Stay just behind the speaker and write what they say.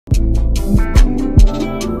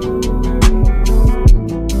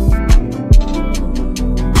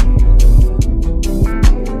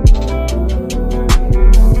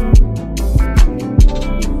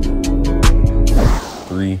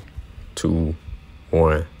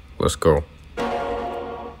one. Let's go.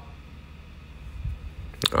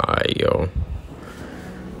 Alright, yo.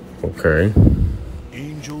 Okay.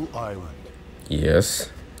 Angel Island. Yes.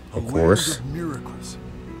 Of A course. land of miracles.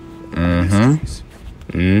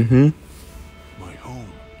 Mm-hmm. My home.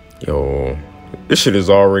 Yo. This shit is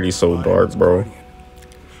already so dark, bro.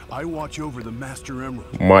 I watch over the Master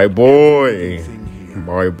Emerald. My boy. Everything here.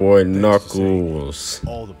 My boy That's to say, Knuckles.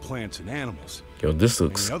 all the plants and animals. Yo, this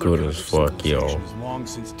looks And the good other as kind of fuck, yo. civilization has long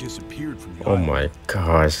since disappeared from the Oh island. my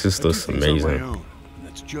gosh, this I do looks things on my amazing. own, and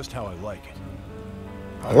that's just how I like it.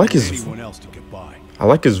 I like his anyone else to get by. I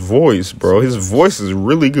like his voice, bro. His voice is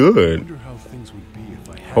really I good. wonder how things would be if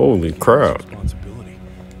I hadn't Holy been given crap. this responsibility.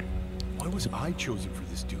 Why was I chosen for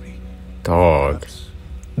this duty? Dog. Perhaps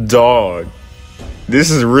Dog. This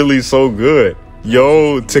is really so good.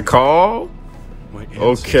 Yo, Tikal? my ancestors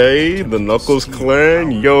Okay, attempted the to Knuckles steal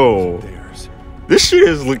clan. power Yo. from theirs. This shit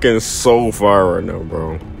is looking so fire right now,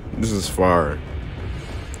 bro. This is fire.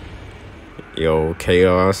 Yo,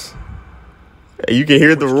 Chaos. Hey, you can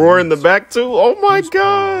hear the roar in the back too. Oh my Whose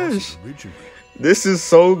power was gosh. it originally? This is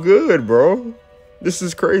so good, bro. This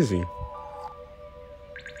is crazy.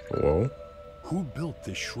 Whoa. Who built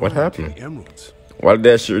this shrine What to happened? the emeralds? Why did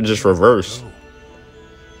that shit just reverse? Oh,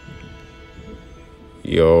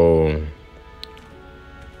 Yo.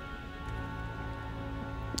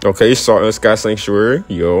 Okay, Sky Sanctuary.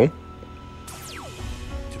 Yo. to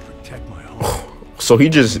protect my home. So he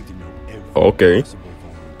just. I need to know every Okay. possible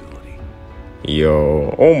vulnerability.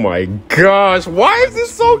 Yo. Oh my gosh. Why is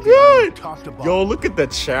this so good? Top to bottom. Yo, look at the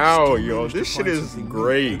chow. Still Yo, manage to this shit find is something new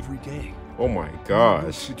great. every day. Oh my Routes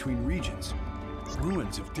gosh. between regions,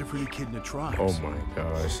 ruins of different echidna tribes. Oh my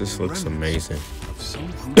gosh. This looks amazing. Of some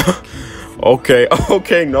group that came before. Okay.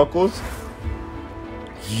 Okay, Knuckles.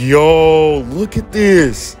 Yo, look at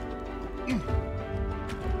this.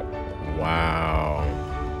 Wow.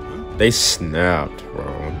 They snapped,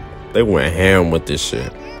 bro. They went ham with this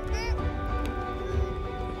shit.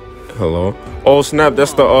 Hello? Oh snap,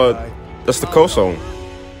 that's the Koso.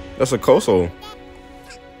 That's a Koso.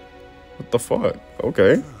 What the fuck?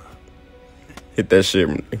 Okay. Hit that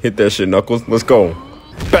shit, Knuckles. Let's go.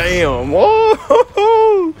 Bam!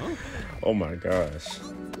 Oh, oh my gosh.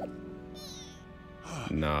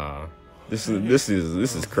 Nah. This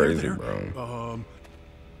is crazy, There, bro.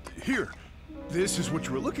 Here, this is what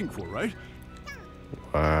you were looking for, right?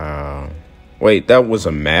 Wow. Wait, that was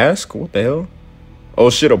a mask? What the hell? Oh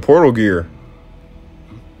shit, a portal gear.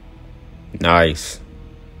 Nice.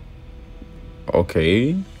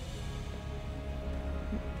 Okay.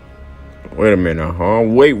 Wait a minute, huh?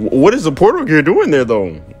 Wait, what is the portal gear doing there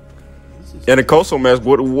though? And a Koso mask,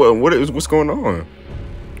 what's going on?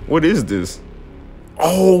 What is this?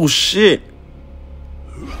 Oh shit.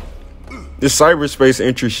 This cyberspace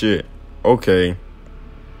entry shit. Okay.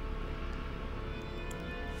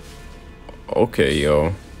 Okay,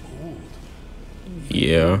 yo. Old.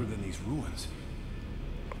 Yeah. Older than these ruins.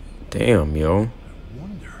 Damn, yo. I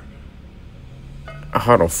wonder.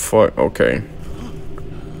 How the fuck? Okay.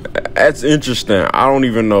 That's interesting. I don't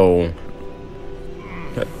even know.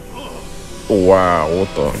 Wow,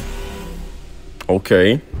 what the?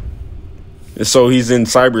 Okay. So he's in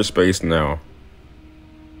cyberspace now.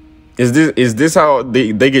 Is this how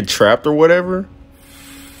they get trapped or whatever?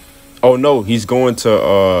 Oh no, he's going to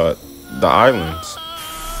the islands.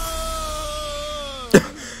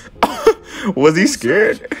 Was he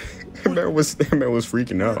scared? That man was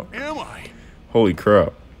freaking out. Am I? Holy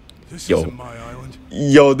crap. This Yo. isn't my island.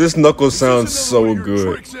 Yo, this Knuckles sounds This isn't one so of your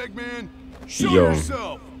good. tricks, Eggman. Show Yo.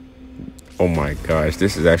 yourself. Oh my gosh,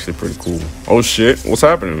 this is actually pretty cool. Oh shit, what's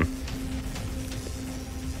happening?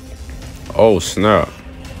 Oh snap.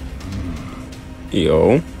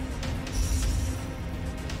 Yo.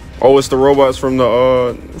 Oh, it's the robots from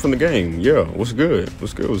the game. Yeah, what's good?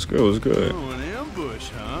 What's good? What's good? What's good? Oh, an ambush,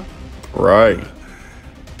 huh? Right.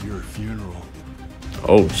 Your funeral.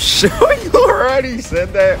 Oh shit, you already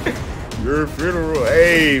said that? Your funeral.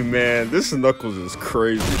 Hey man, this Knuckles is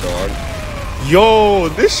crazy, dog. Yo,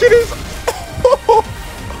 this shit is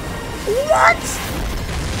what?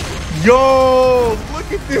 Yo,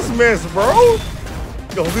 look at this mess, bro.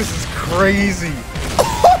 Yo, this is crazy.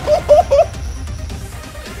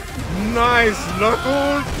 Nice,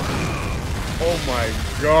 Knuckles. Oh my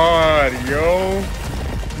god, yo.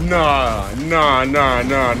 Nah.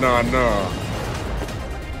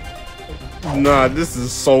 Nah, this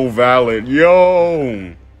is so valid.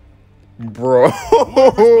 Yo. Bro.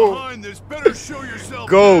 Whoever's behind this better show yourself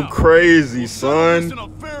Go now. crazy, We'll settle this son. in a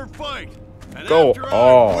fair fight. And Go after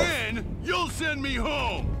off. I win, you'll send me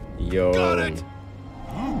home. Got Yo. it?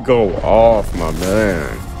 Go off, my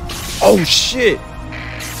man. Oh shit.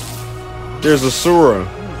 There's a Sura.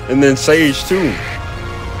 And then Sage too.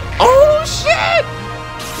 Oh shit!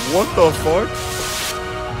 What the fuck?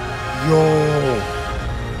 Yo.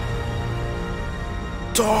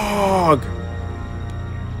 Dog.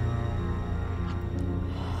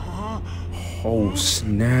 Oh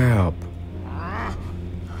snap. I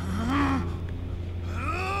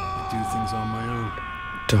do things on my own.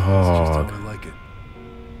 Dog. It's just how I like it.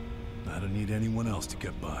 I don't need anyone else to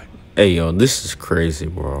get by. Hey yo, this is crazy,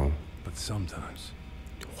 bro. But sometimes.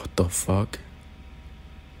 What the fuck?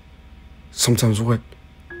 Sometimes what?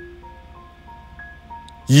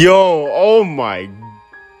 Yo, oh my.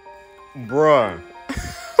 Bruh.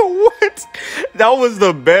 What? That was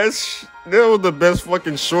the best. That was the best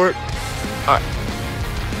fucking short.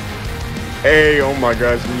 Hey, oh my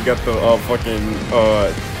gosh, you got the fucking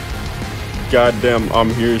goddamn I'm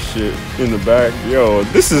here shit in the back. Yo,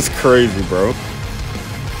 this is crazy, bro.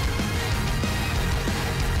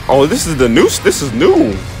 Oh, this is the new. This is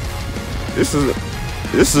new. This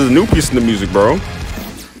is a new piece of the music, bro.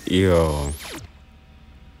 Yo.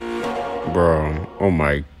 Bro, oh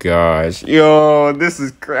my gosh. Yo,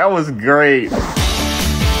 that was great.